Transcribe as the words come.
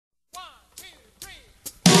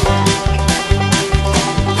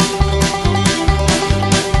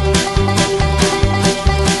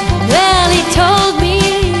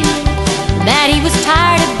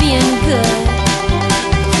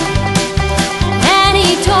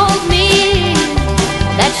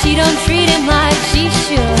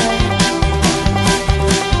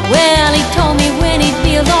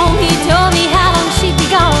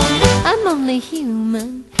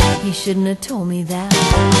He shouldn't have told me that.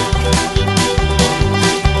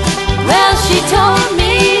 Well, she told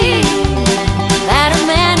me that her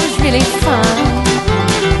man was really fine.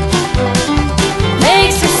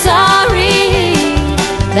 Makes her sorry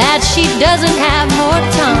that she doesn't have more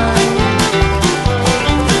time.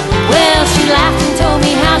 Well, she laughed and told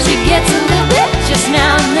me how she gets a little bit just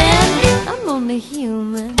now and then. I'm only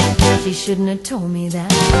human. She shouldn't have told me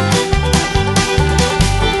that.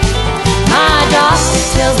 My doctor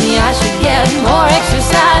tells me I should get more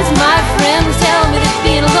exercise. My friends tell me that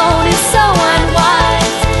being alone is so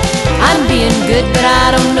unwise. I'm being good, but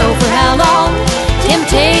I don't know for how long.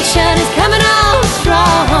 Temptation is coming on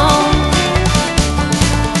strong.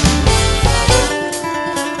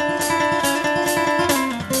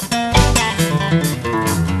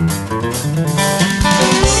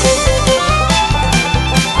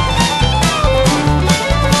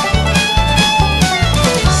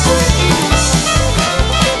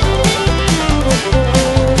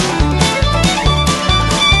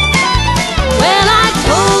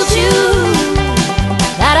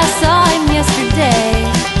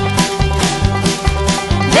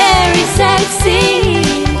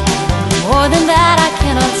 More than that I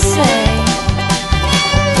cannot say.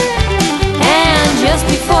 And just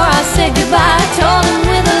before I said goodbye, I told him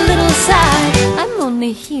with a little sigh, I'm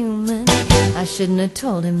only human. I shouldn't have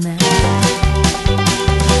told him that.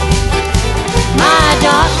 My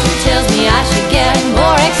doctor tells me I should get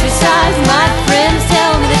more exercise. My friends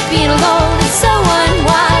tell me that being alone is so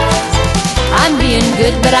unwise. I'm being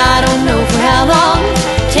good, but I don't know for how long.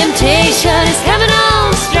 Temptation is coming on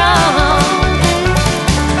strong.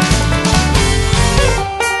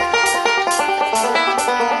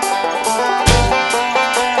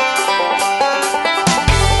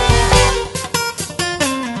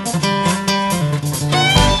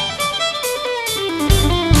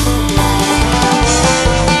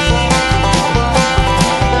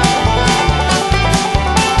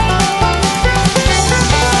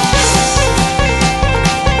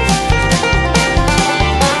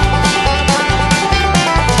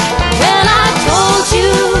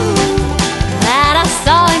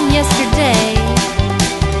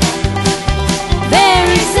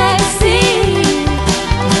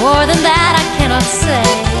 More than that I cannot say.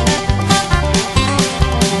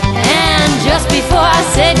 And just before I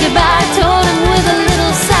said goodbye, I told him with a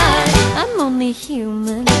little sigh, I'm only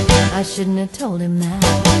human. I shouldn't have told him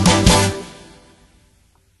that.